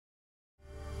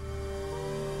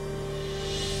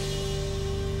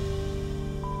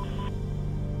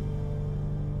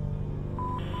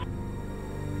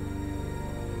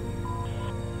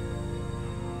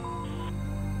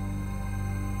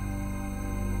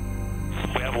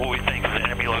have what we think is an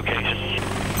enemy location.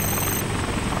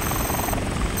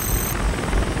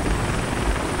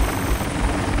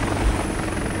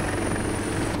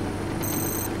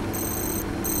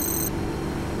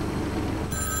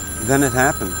 Then it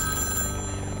happened,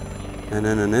 and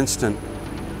in an instant,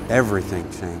 everything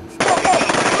changed.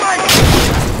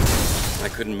 I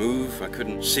couldn't move, I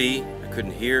couldn't see, I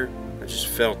couldn't hear. I just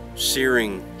felt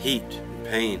searing heat and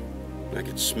pain. I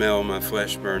could smell my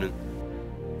flesh burning.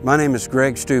 My name is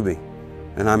Stube,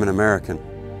 and I'm an American.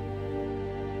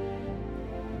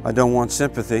 I don't want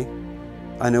sympathy.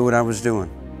 I knew what I was doing.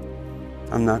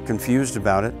 I'm not confused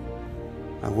about it.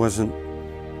 I wasn't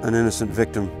an innocent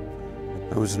victim.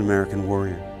 I was an American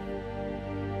warrior.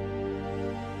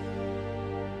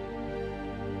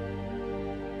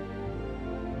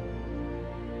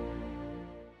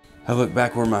 I look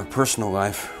back where my personal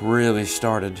life really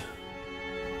started,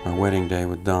 my wedding day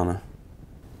with Donna.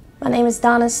 My name is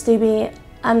Donna Stube.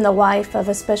 I'm the wife of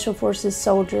a Special Forces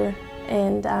soldier,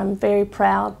 and I'm very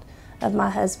proud of my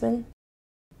husband.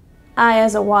 I,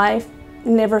 as a wife,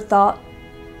 never thought,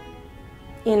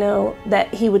 that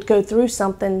he would go through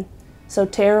something so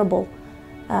terrible,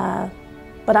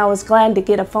 but I was glad to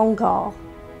get a phone call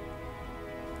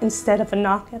instead of a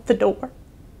knock at the door.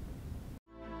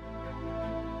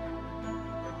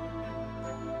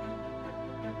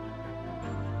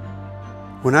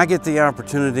 When I get the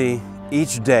opportunity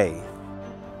each day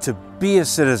to be a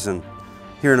citizen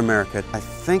here in America, I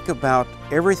think about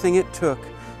everything it took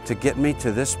to get me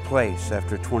to this place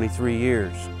after 23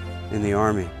 years in the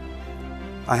Army.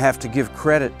 I have to give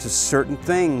credit to certain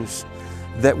things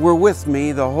that were with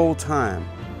me the whole time.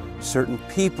 Certain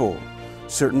people,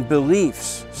 certain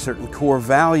beliefs, certain core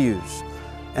values,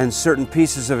 and certain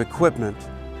pieces of equipment.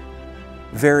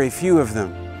 Very few of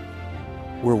them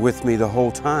were with me the whole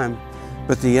time,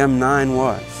 but the M9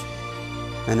 was,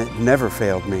 and it never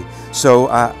failed me. So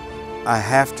I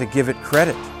have to give it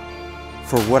credit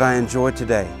for what I enjoy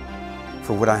today,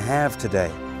 for what I have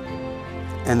today,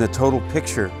 and the total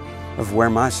picture of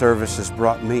where my service has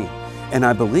brought me. And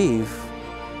I believe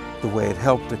the way it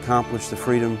helped accomplish the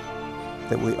freedom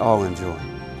that we all enjoy.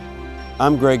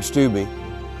 I'm Stube,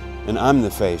 and I'm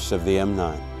the face of the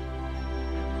M9.